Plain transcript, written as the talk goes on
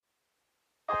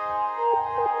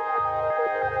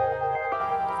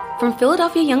From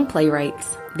Philadelphia Young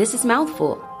Playwrights, this is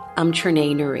Mouthful. I'm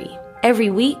Trinae Nuri. Every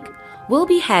week, we'll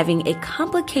be having a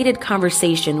complicated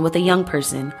conversation with a young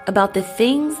person about the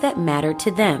things that matter to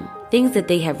them, things that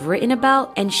they have written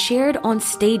about and shared on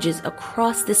stages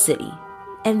across the city.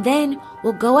 And then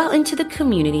we'll go out into the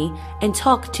community and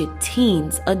talk to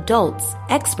teens, adults,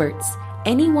 experts,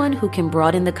 anyone who can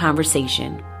broaden the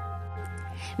conversation.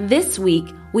 This week,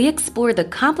 we explore the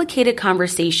complicated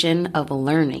conversation of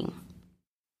learning.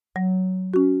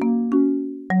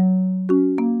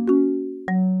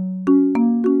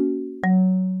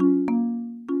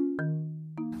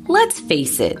 Let's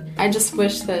face it. I just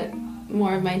wish that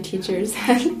more of my teachers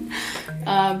had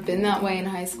been that way in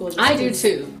high school. I do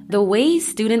too. The way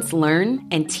students learn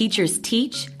and teachers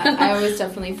teach. I always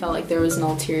definitely felt like there was an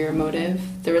ulterior motive.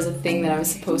 There was a thing that I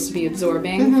was supposed to be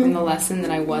absorbing from the lesson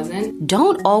that I wasn't.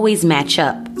 Don't always match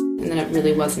up. And then it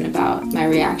really wasn't about my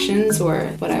reactions or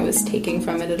what I was taking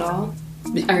from it at all.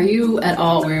 Are you at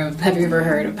all aware of, have you ever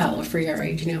heard of Paulo Freire?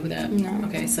 Do you know who that? No.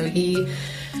 Okay, so he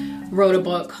wrote a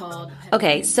book called...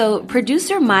 Okay, so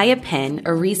producer Maya Penn,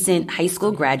 a recent high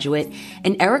school graduate,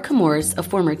 and Erica Morris, a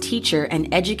former teacher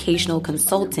and educational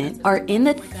consultant, are in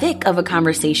the thick of a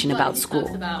conversation about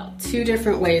school. About two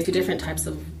different ways, two different types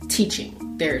of teaching.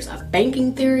 There's a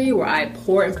banking theory where I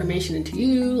pour information into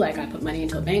you, like I put money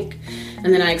into a bank,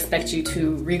 and then I expect you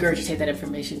to regurgitate that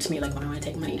information to me, like when I want to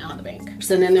take money out of the bank.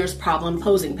 So then there's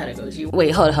problem-posing pedagogy.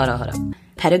 Wait, hold on.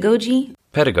 Pedagogy?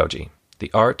 Pedagogy.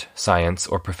 The art, science,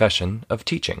 or profession of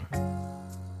teaching.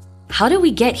 How did we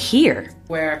get here?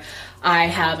 Where I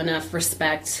have enough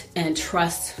respect and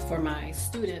trust for my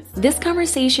students. This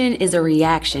conversation is a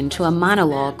reaction to a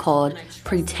monologue called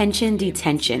Pretension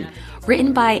Detention,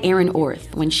 written by Erin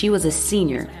Orth when she was a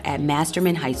senior at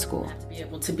Masterman High School. Be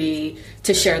able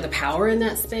to share the power in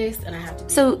that space, and I have to.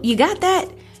 So you got that?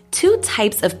 Two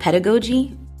types of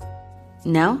pedagogy?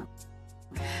 No?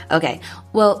 Okay,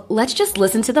 well, let's just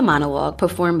listen to the monologue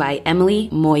performed by Emily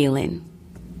Moylan.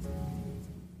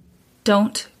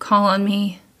 Don't call on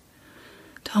me.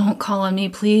 Don't call on me,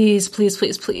 please, please,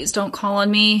 please, please. Don't call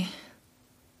on me.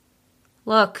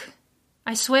 Look,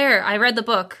 I swear, I read the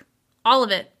book. All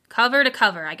of it, cover to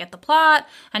cover. I get the plot,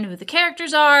 I know who the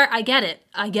characters are, I get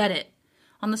it.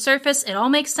 On the surface, it all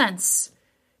makes sense.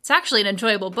 It's actually an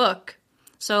enjoyable book.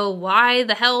 So why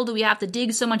the hell do we have to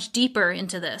dig so much deeper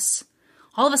into this?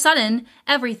 All of a sudden,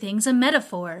 everything's a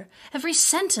metaphor. Every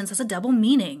sentence has a double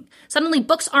meaning. Suddenly,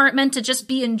 books aren't meant to just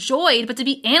be enjoyed, but to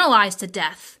be analyzed to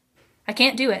death. I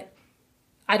can't do it.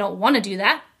 I don't want to do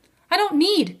that. I don't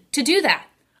need to do that.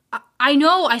 I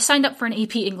know I signed up for an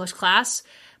AP English class,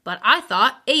 but I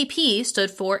thought AP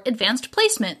stood for Advanced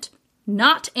Placement,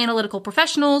 not Analytical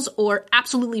Professionals or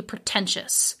Absolutely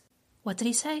Pretentious. What did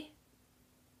he say?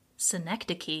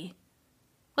 Synecdoche.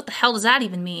 What the hell does that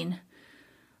even mean?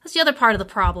 That's the other part of the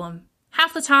problem.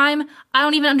 Half the time, I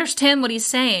don't even understand what he's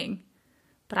saying.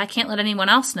 But I can't let anyone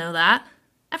else know that.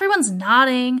 Everyone's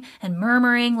nodding and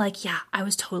murmuring like, yeah, I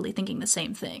was totally thinking the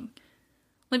same thing.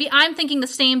 Maybe I'm thinking the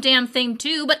same damn thing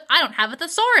too, but I don't have a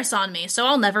thesaurus on me, so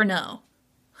I'll never know.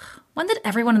 When did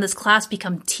everyone in this class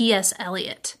become T.S.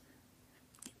 Eliot?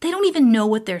 They don't even know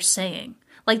what they're saying.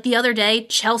 Like the other day,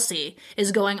 Chelsea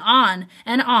is going on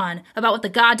and on about what the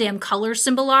goddamn colors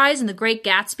symbolize in The Great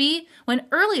Gatsby, when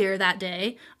earlier that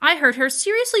day, I heard her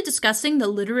seriously discussing the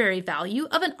literary value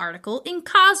of an article in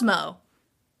Cosmo.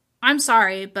 I'm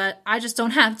sorry, but I just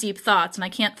don't have deep thoughts, and I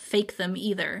can't fake them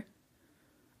either.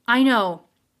 I know.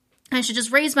 I should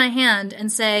just raise my hand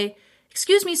and say,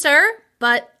 "Excuse me, sir,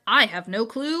 but I have no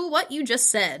clue what you just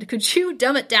said. Could you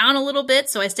dumb it down a little bit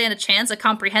so I stand a chance at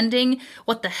comprehending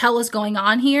what the hell is going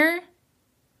on here?"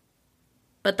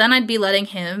 But then I'd be letting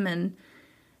him and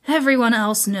everyone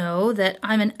else know that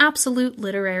I'm an absolute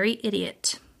literary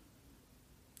idiot.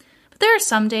 But there are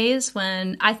some days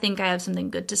when I think I have something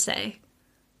good to say.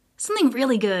 Something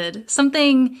really good.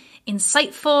 Something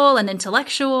insightful and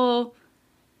intellectual.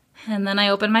 And then I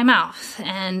open my mouth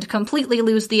and completely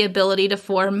lose the ability to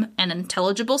form an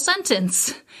intelligible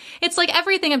sentence. It's like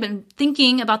everything I've been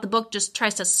thinking about the book just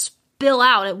tries to spill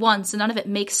out at once and none of it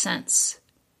makes sense.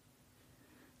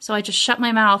 So I just shut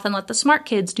my mouth and let the smart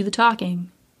kids do the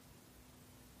talking.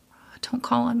 Don't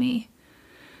call on me.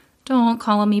 Don't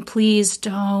call on me, please.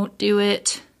 Don't do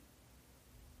it.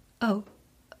 Oh,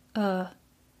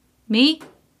 me?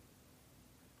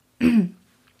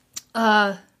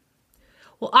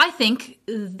 Well, I think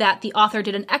that the author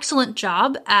did an excellent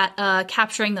job at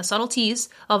capturing the subtleties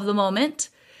of the moment.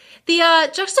 The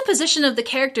juxtaposition of the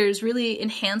characters really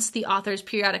enhanced the author's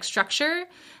periodic structure,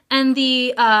 and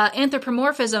the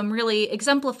anthropomorphism really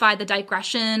exemplified the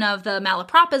digression of the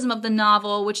malapropism of the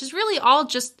novel, which is really all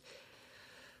just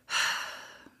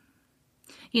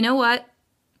You know what?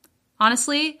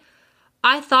 Honestly,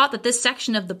 I thought that this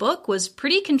section of the book was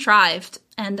pretty contrived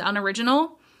and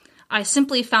unoriginal. I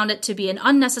simply found it to be an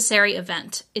unnecessary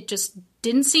event. It just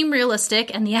didn't seem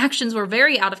realistic, and the actions were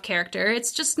very out of character.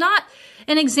 It's just not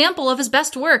an example of his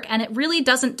best work, and it really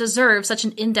doesn't deserve such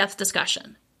an in-depth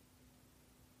discussion.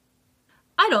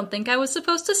 I don't think I was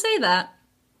supposed to say that.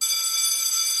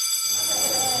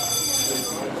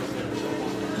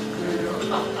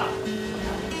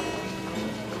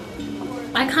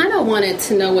 I kind of wanted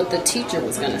to know what the teacher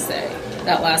was going to say.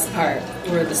 That last part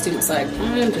where the student's like,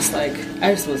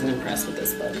 I just wasn't impressed with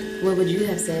this book. What would you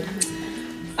have said?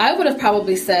 I would have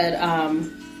probably said,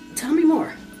 tell me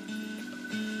more.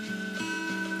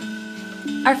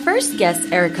 Our first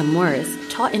guest, Erica Morris,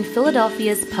 taught in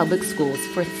Philadelphia's public schools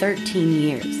for 13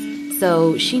 years.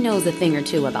 So she knows a thing or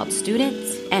two about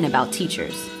students and about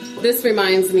teachers. This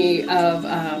reminds me of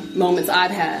moments I've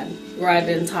had where I've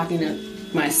been talking to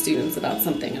my students about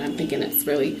something and I'm thinking it's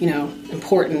really,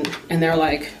 important, and they're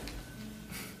like,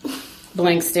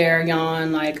 blank stare,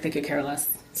 yawn, like they could care less.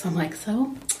 So I'm like,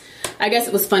 so? I guess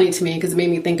it was funny to me because it made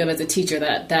me think of, as a teacher,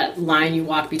 that line you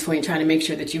walk between trying to make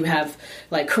sure that you have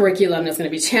like curriculum that's going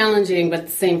to be challenging, but at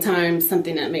the same time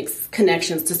something that makes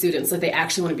connections to students so they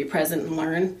actually want to be present and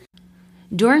learn.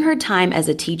 During her time as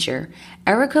a teacher,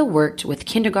 Erica worked with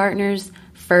kindergartners,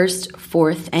 1st,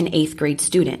 4th, and 8th grade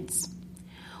students.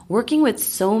 Working with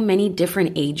so many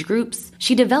different age groups,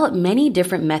 she developed many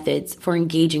different methods for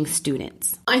engaging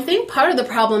students. I think part of the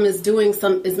problem is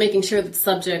making sure that the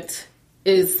subject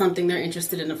is something they're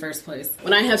interested in the first place.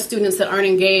 When I have students that aren't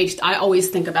engaged, I always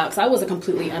think about, because I was a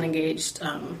completely unengaged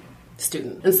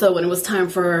student. And so when it was time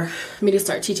for me to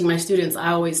start teaching my students,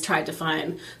 I always tried to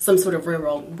find some sort of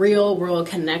real world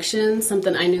connection,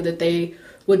 something I knew that they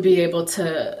would be able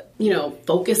to,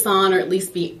 focus on or at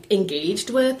least be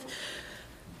engaged with,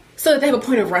 so that they have a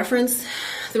point of reference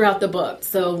throughout the book.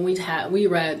 So we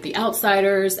read The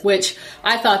Outsiders, which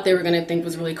I thought they were going to think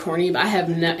was really corny, but I have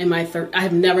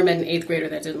never met an 8th grader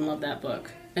that didn't love that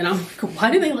book. And I'm like,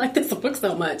 why do they like this book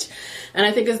so much? And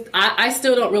I think I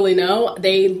still don't really know.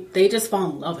 They just fall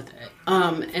in love with it.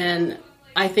 And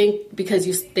I think because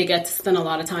they get to spend a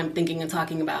lot of time thinking and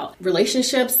talking about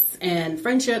relationships and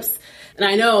friendships. And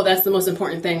I know that's the most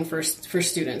important thing for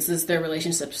students is their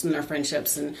relationships and their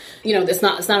friendships. And, it's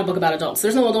not a book about adults.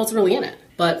 There's no adults really in it.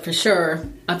 But for sure,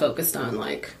 I focused on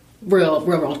real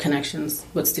world connections,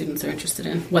 what students are interested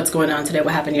in, what's going on today,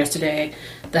 what happened yesterday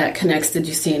that connects. Did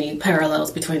you see any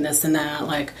parallels between this and that?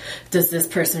 Like, does this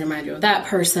person remind you of that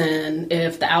person?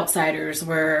 If the Outsiders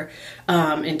were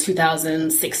in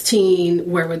 2016,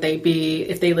 where would they be?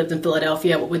 If they lived in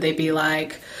Philadelphia, what would they be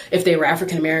like? If they were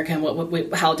African American,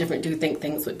 how different do you think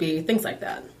things would be? Things like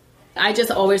that. I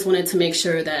just always wanted to make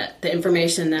sure that the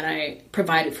information that I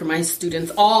provided for my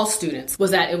students, all students,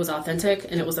 was that it was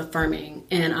authentic and it was affirming.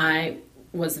 And I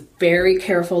was very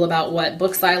careful about what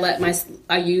books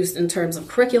I used in terms of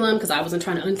curriculum, because I wasn't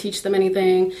trying to unteach them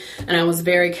anything. And I was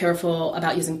very careful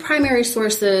about using primary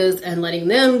sources and letting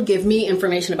them give me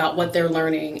information about what they're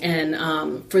learning, and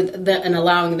and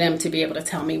allowing them to be able to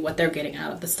tell me what they're getting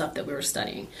out of the stuff that we were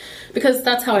studying, because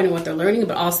that's how I know what they're learning,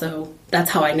 but also that's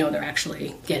how I know they're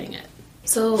actually getting it.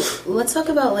 So let's talk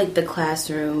about the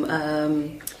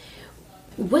classroom.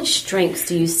 What strengths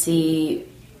do you see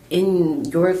in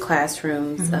your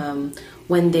classrooms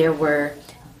when there were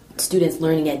students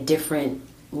learning at different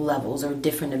levels or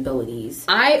different abilities?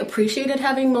 I appreciated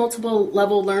having multiple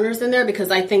level learners in there,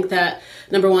 because I think that,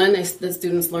 number one, the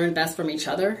students learn best from each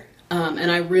other.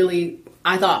 And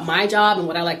I thought my job and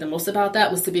what I liked the most about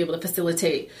that was to be able to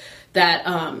facilitate that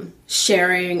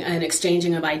sharing and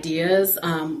exchanging of ideas,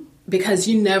 because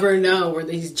you never know where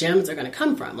these gems are going to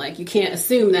come from. You can't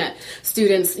assume that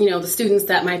students, the students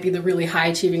that might be the really high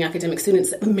achieving academic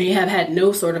students may have had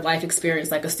no sort of life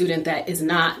experience, like a student that is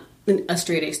not a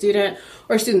straight A student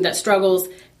or a student that struggles,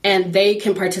 and they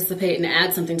can participate and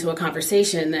add something to a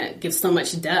conversation that gives so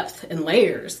much depth and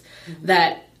layers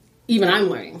that even I'm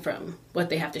learning from what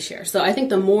they have to share. So I think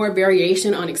the more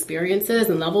variation on experiences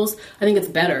and levels, I think it's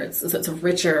better. It's a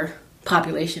richer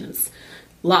population. It's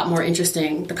a lot more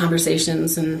interesting, the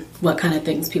conversations and what kind of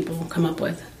things people come up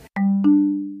with.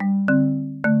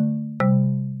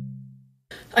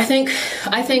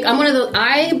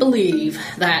 I believe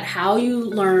that how you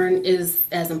learn is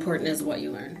as important as what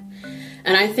you learn.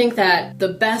 And I think that the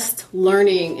best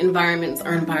learning environments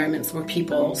are environments where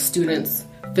students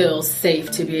feel safe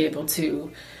to be able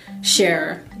to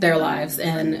share their lives.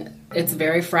 And it's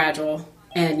very fragile,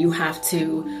 and you have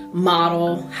to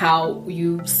model how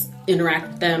you interact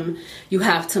with them. You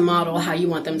have to model how you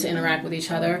want them to interact with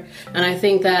each other. And I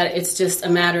think that it's just a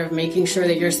matter of making sure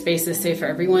that your space is safe for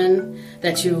everyone,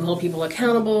 that you hold people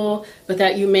accountable, but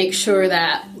that you make sure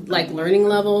that like learning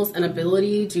levels and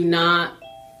ability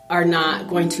are not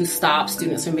going to stop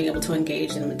students from being able to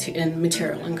engage in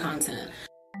material and content.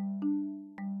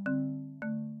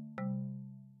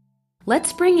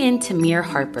 Let's bring in Tamir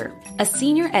Harper, a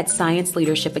senior at Science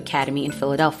Leadership Academy in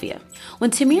Philadelphia. When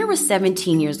Tamir was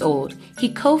 17 years old,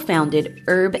 he co-founded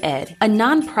Urb Ed, a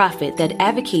nonprofit that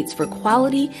advocates for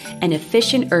quality and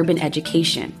efficient urban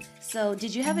education. So,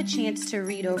 did you have a chance to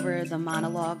read over the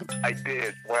monologue? I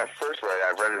did. When I first read it,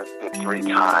 I read it 3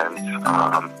 times.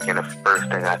 And the first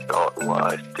thing I thought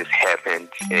was, this happens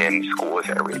in schools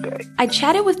every day. I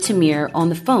chatted with Tamir on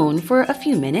the phone for a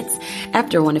few minutes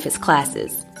after one of his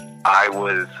classes. I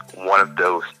was one of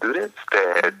those students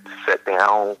that sat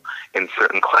down in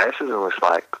certain classes and was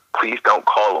like, please don't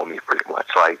call on me pretty much.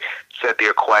 Like, sat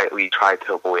there quietly, tried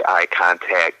to avoid eye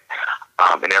contact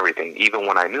and everything, even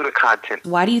when I knew the content.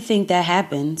 Why do you think that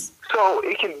happens? So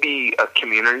it can be a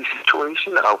community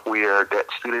situation of where that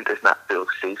student does not feel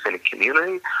safe in a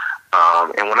community.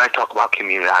 And when I talk about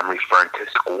community, I'm referring to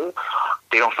school.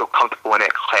 They don't feel comfortable in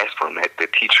that classroom, that the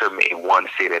teacher may, one,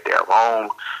 say that they're wrong,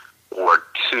 or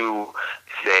 2,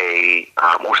 say,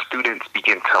 or students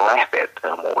begin to laugh at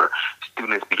them, or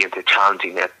students begin to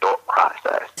challenging their thought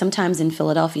process. Sometimes in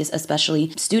Philadelphia,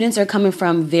 especially, students are coming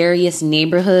from various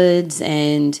neighborhoods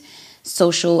and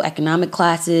social economic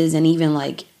classes and even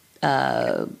like,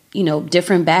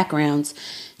 different backgrounds.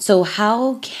 So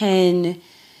how do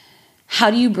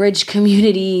you bridge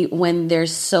community when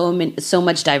there's so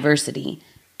much diversity?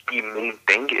 The main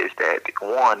thing is that,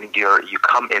 one, you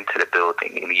come into the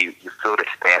building and you feel the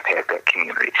staff has that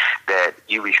community, that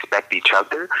you respect each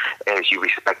other as you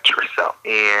respect yourself.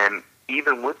 And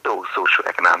even with those social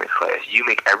economic classes, you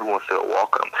make everyone feel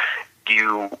welcome.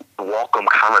 You welcome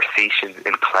conversations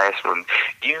in classrooms.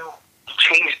 You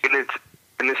change, and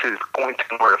this is going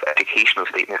to more of educational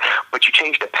statement, but you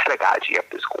change the pedagogy of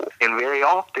the school. And very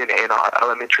often in our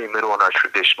elementary, middle, and our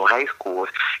traditional high schools,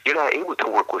 you're not able to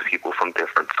work with people from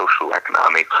different social,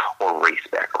 economic, or race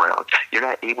backgrounds. You're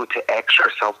not able to ask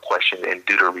yourself questions and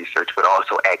do the research, but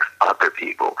also ask other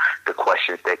people the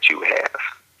questions that you have.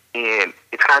 And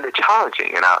it's kind of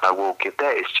challenging, and I will get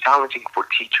that. It's challenging for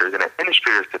teachers and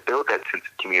administrators to build that sense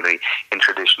of community in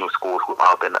traditional schools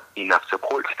without enough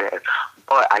support staff.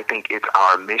 But I think it's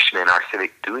our mission and our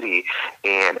civic duty,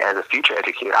 and as a future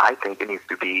educator, I think it needs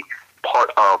to be part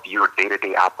of your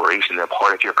day-to-day operation and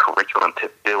part of your curriculum to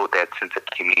build that sense of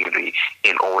community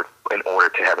in order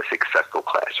to have a successful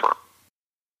classroom.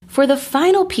 For the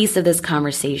final piece of this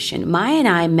conversation, Maya and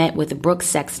I met with Brooke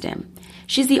Sexton.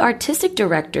 She's the artistic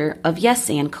director of Yes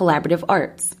And Collaborative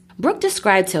Arts. Brooke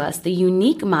described to us the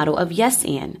unique model of Yes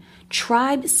And,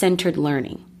 tribe-centered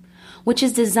learning, which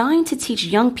is designed to teach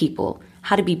young people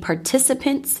how to be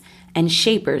participants and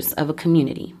shapers of a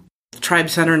community.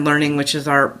 Tribe-centered learning, which is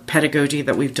our pedagogy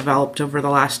that we've developed over the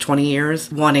last 20 years,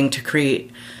 wanting to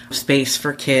create space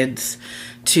for kids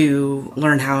to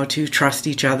learn how to trust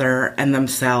each other and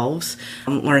themselves,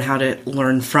 learn how to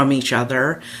learn from each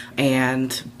other,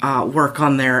 and work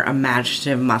on their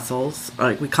imaginative muscles.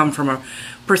 We come from a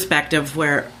perspective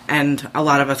and a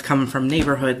lot of us come from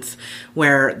neighborhoods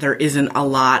where there isn't a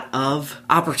lot of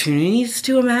opportunities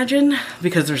to imagine,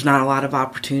 because there's not a lot of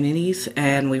opportunities,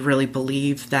 and we really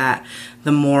believe that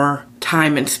the more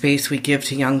time and space we give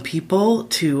to young people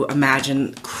to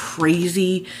imagine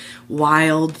crazy,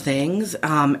 wild things,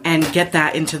 and get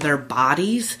that into their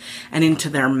bodies and into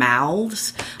their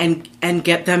mouths, and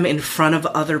get them in front of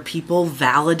other people,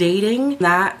 validating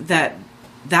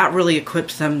that really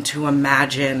equips them to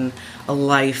imagine a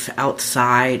life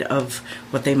outside of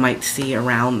what they might see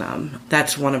around them.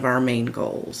 That's one of our main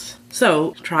goals.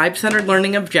 So, tribe-centered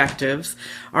learning objectives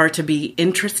are to be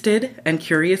interested and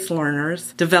curious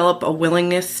learners, develop a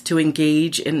willingness to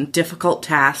engage in difficult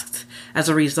tasks as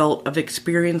a result of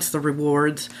experience the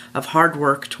rewards of hard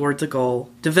work towards a goal,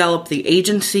 develop the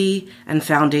agency and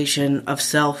foundation of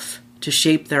self to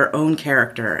shape their own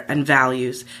character and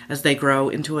values as they grow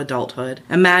into adulthood,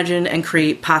 imagine and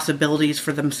create possibilities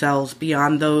for themselves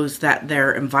beyond those that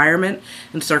their environment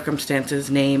and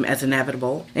circumstances name as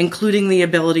inevitable, including the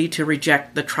ability to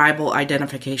reject the tribal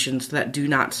identifications that do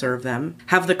not serve them,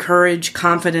 have the courage,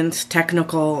 confidence,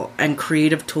 technical, and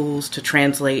creative tools to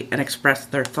translate and express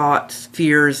their thoughts,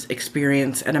 fears,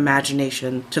 experience, and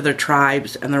imagination to their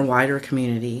tribes and their wider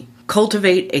community,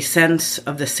 cultivate a sense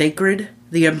of the sacred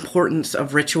the importance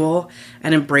of ritual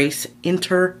and embrace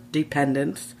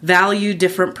interdependence, value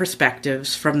different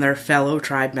perspectives from their fellow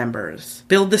tribe members,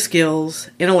 build the skills,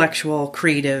 intellectual,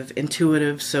 creative,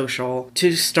 intuitive, social,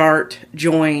 to start,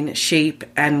 join, shape,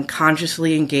 and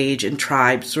consciously engage in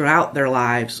tribes throughout their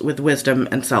lives with wisdom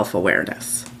and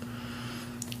self-awareness.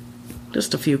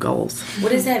 Just a few goals.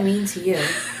 What does that mean to you?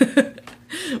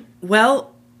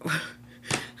 Well,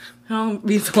 it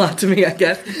means a lot to me, I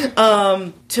guess.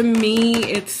 To me,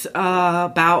 it's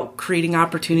about creating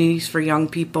opportunities for young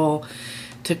people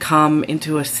to come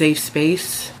into a safe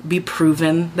space, be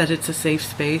proven that it's a safe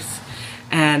space,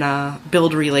 and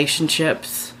build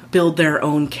relationships, build their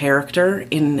own character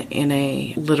in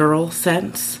a literal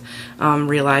sense.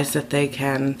 Realize that they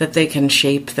can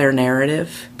shape their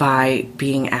narrative by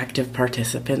being active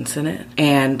participants in it,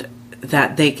 and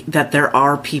that there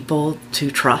are people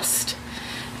to trust,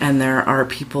 and there are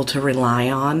people to rely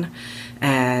on,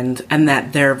 and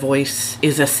that their voice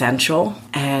is essential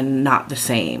and not the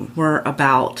same. We're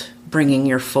about bringing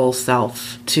your full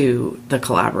self to the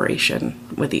collaboration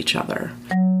with each other.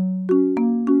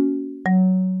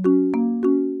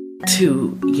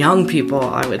 To young people,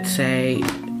 I would say,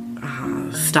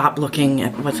 stop looking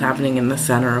at what's happening in the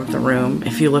center of the room.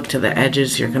 If you look to the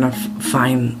edges, you're going to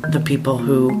find the people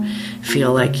who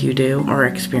feel like you do, or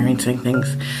experiencing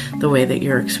things the way that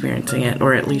you're experiencing it,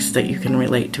 or at least that you can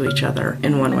relate to each other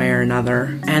in one way or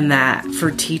another. And that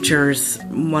for teachers,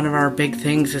 one of our big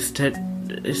things is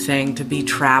saying to be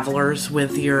travelers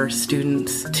with your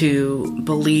students, to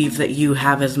believe that you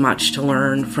have as much to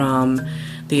learn from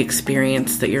the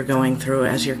experience that you're going through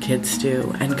as your kids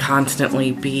do, and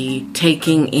constantly be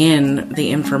taking in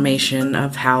the information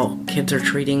of how kids are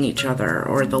treating each other,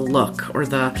 or the look, or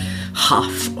the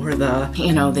huff, or the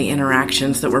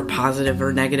interactions that were positive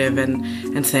or negative,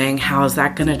 and saying, how is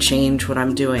that going to change what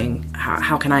I'm doing?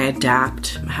 How can I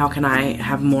adapt? How can I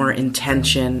have more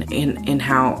intention in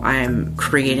how I'm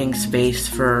creating space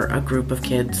for a group of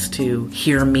kids to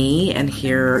hear me and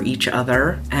hear each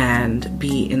other and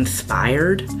be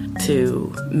inspired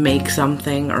to make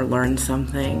something or learn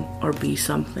something or be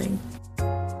something.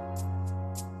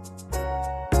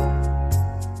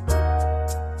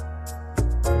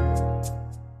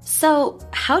 So,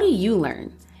 how do you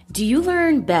learn? Do you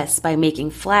learn best by making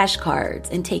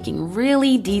flashcards and taking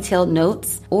really detailed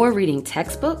notes, or reading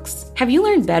textbooks? Have you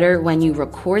learned better when you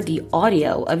record the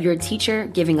audio of your teacher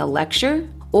giving a lecture?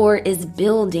 Or is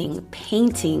building,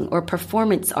 painting, or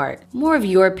performance art more of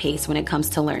your pace when it comes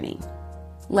to learning?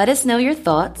 Let us know your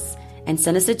thoughts and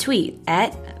send us a tweet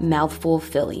at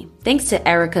MouthfulPhilly. Thanks to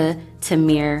Erica,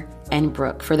 Tamir, and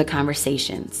Brooke for the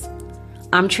conversations.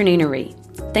 I'm Trenae Nuri.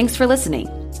 Thanks for listening.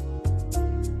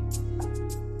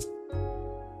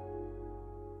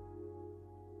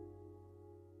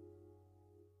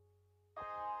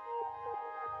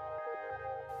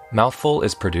 Mouthful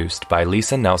is produced by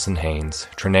Lisa Nelson Haynes,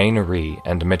 Trenae Nuri,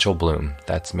 and Mitchell Bloom,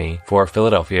 that's me, for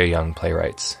Philadelphia Young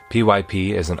Playwrights.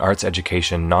 PYP is an arts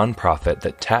education nonprofit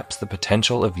that taps the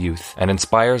potential of youth and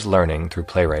inspires learning through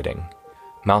playwriting.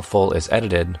 Mouthful is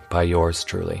edited by yours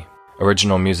truly.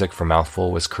 Original music for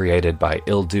Mouthful was created by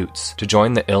Il Doots. To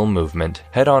join the Il movement,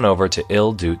 head on over to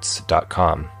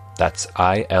ildoots.com. That's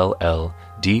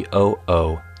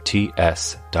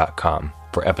ILLDOOTS.com.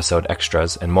 For episode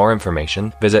extras and more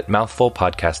information, visit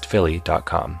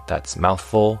mouthfulpodcastphilly.com. That's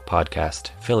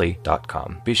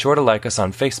mouthfulpodcastphilly.com. Be sure to like us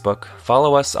on Facebook,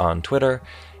 follow us on Twitter,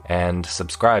 and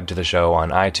subscribe to the show on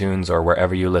iTunes or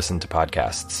wherever you listen to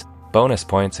podcasts. Bonus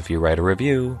points if you write a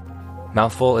review.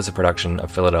 Mouthful is a production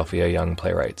of Philadelphia Young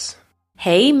Playwrights.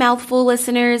 Hey, Mouthful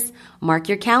listeners, mark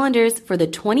your calendars for the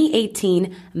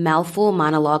 2018 Mouthful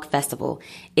Monologue Festival.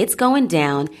 It's going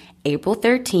down April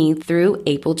 13th through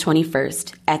April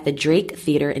 21st at the Drake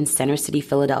Theater in Center City,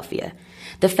 Philadelphia.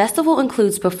 The festival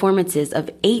includes performances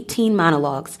of 18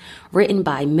 monologues written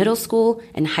by middle school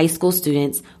and high school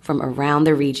students from around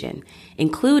the region,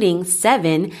 including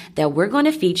 7 that we're going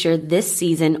to feature this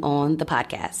season on the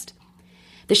podcast.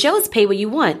 The show is Pay What You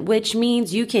Want, which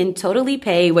means you can totally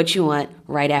pay what you want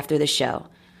right after the show.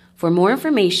 For more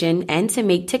information and to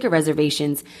make ticket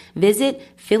reservations, visit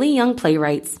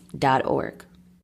phillyyoungplaywrights.org.